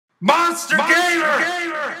Monster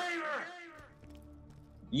Gamer!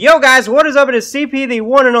 Yo guys, what is up? It is CP, the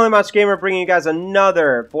one and only Monster Gamer, bringing you guys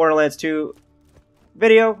another Borderlands 2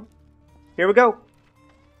 video. Here we go.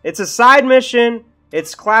 It's a side mission.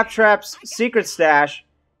 It's Claptrap's secret stash.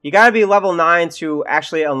 You gotta be level 9 to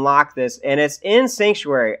actually unlock this, and it's in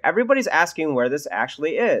Sanctuary. Everybody's asking where this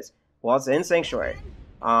actually is. Well, it's in Sanctuary.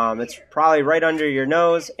 It's probably right under your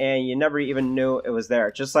nose, and you never even knew it was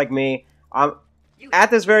there. Just like me.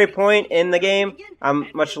 At this very point in the game, I'm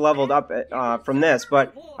much leveled up from this,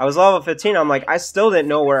 but I was level 15. I'm like, I still didn't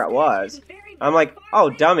know where it was. I'm like,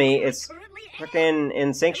 oh, dummy, it's freaking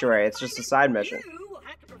in Sanctuary. It's just a side mission.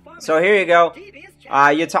 So here you go.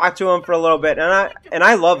 You talk to him for a little bit, and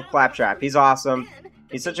I love Claptrap. He's awesome.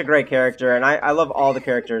 He's such a great character, and I love all the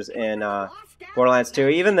characters in Borderlands 2.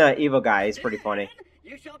 Even the evil guy, he's pretty funny.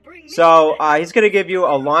 So he's going to give you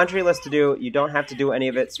a laundry list to do. You don't have to do any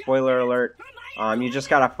of it. Spoiler alert. You just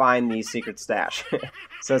gotta find the secret stash.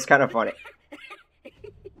 So it's kind of funny.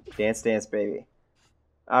 Dance, dance, baby.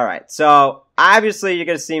 Alright, so obviously you're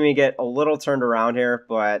gonna see me get a little turned around here,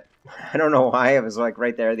 but I don't know why. It was like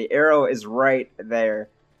right there. The arrow is right there.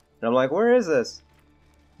 And I'm like, where is this?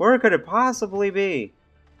 Where could it possibly be?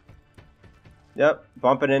 Yep,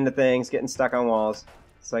 bumping into things, getting stuck on walls.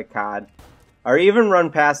 It's like COD. Or even run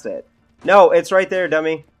past it. No, it's right there,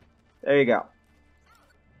 dummy. There you go.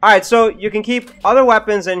 Alright, so you can keep other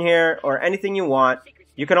weapons in here, or anything you want.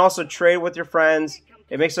 You can also trade with your friends.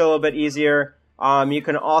 It makes it a little bit easier. You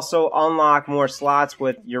can also unlock more slots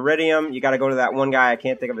with Uridium. You gotta go to that one guy, I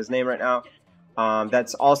can't think of his name right now.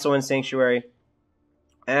 That's also in Sanctuary.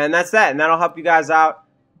 And that's that, and that'll help you guys out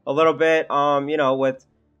a little bit, you know, with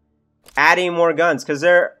adding more guns. Because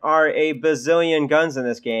there are a bazillion guns in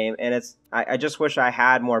this game, and I just wish I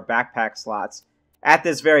had more backpack slots at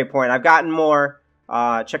this very point. I've gotten more.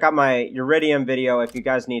 Check out my Uridium video if you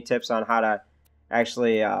guys need tips on how to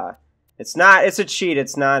actually, it's a cheat,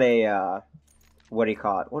 it's not a, what do you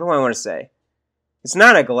call it? What do I want to say? It's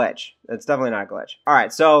not a glitch. It's definitely not a glitch.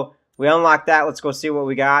 Alright, so we unlocked that. Let's go see what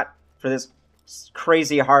we got for this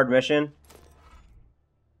crazy hard mission.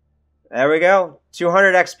 There we go.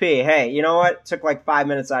 200 XP. Hey, you know what? Took like 5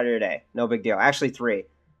 minutes out of your day. No big deal. Actually 3.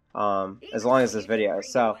 As long as this video.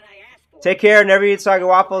 So take care, never eat soggy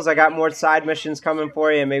waffles. I got more side missions coming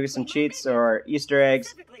for you, and maybe some cheats or Easter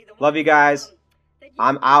eggs. Love you guys.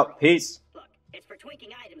 I'm out. Peace.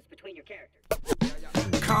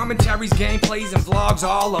 Commentaries, gameplays, and vlogs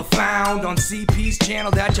all are found on CP's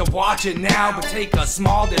channel that you're watching now. But take a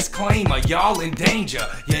small disclaimer, y'all in danger.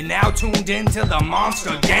 You're now tuned in to the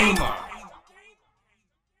Monster Gamer.